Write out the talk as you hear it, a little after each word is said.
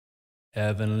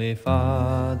Heavenly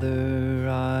Father,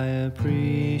 I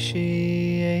appreciate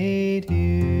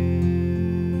you.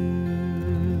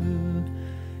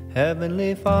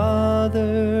 Heavenly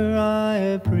Father, I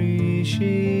appreciate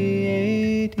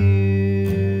you.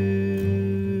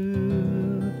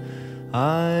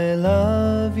 I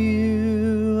love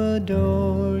you,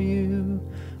 adore you,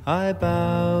 I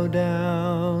bow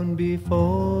down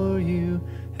before you.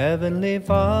 Heavenly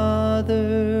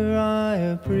Father, I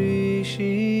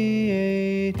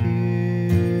appreciate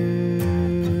you.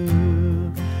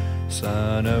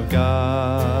 Son of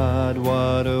God,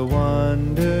 what a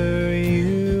wonder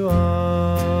you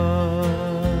are.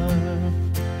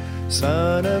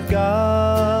 Son of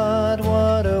God,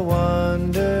 what a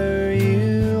wonder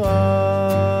you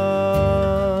are.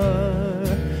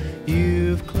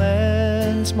 You've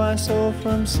cleansed my soul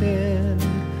from sin,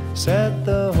 set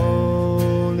the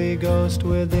Holy Ghost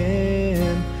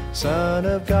within. Son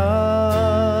of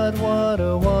God, what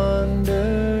a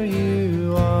wonder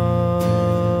you are.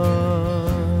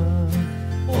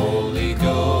 Holy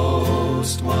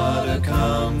Ghost, what a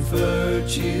comfort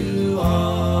you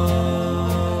are.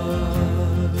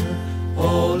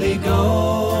 Holy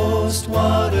Ghost,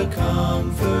 what a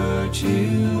comfort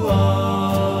you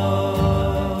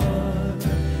are.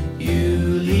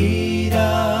 You lead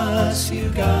us, you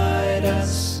guide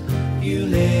us, you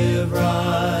live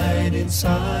right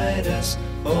inside us.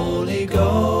 Holy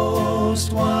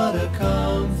Ghost, what a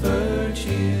comfort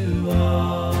you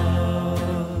are.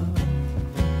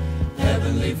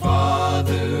 Heavenly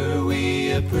Father,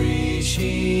 we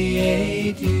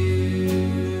appreciate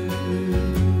you.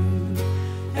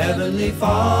 Heavenly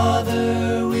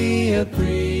Father, we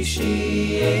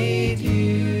appreciate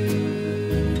you.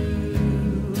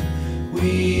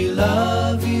 We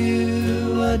love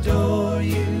you, adore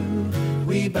you,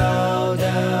 we bow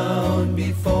down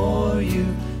before you.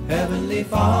 Heavenly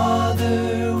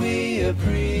Father, we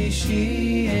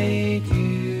appreciate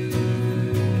you.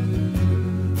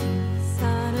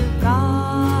 Son of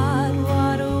God,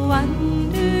 what a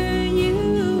wonder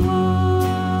you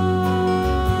are.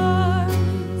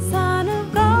 Son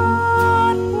of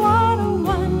God, what a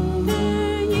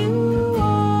wonder you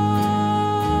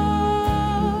are.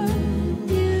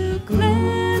 You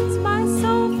cleanse my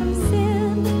soul from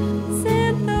sin,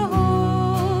 sent the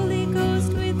Holy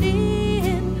Ghost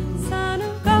within. Son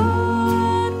of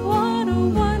God, what a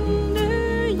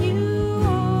wonder you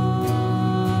are.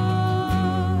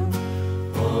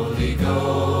 Holy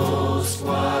Ghost,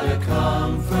 what a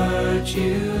comfort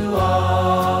you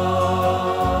are.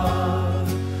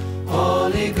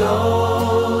 Holy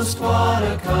Ghost, what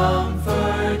a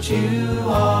comfort you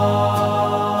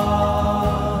are.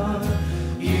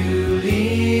 You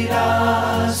lead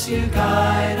us, you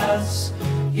guide us,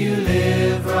 you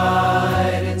live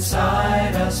right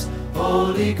inside us.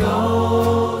 Holy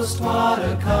Ghost, what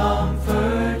a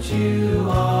comfort you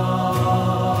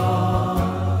are.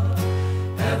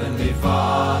 Heavenly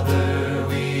Father,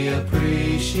 we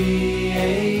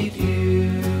appreciate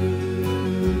you.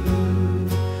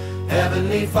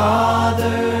 Heavenly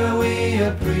Father, we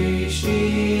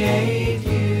appreciate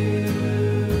you.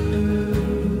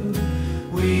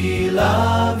 We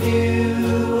love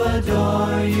you,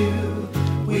 adore you,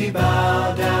 we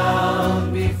bow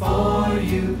down before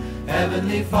you.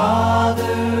 Heavenly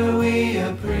Father,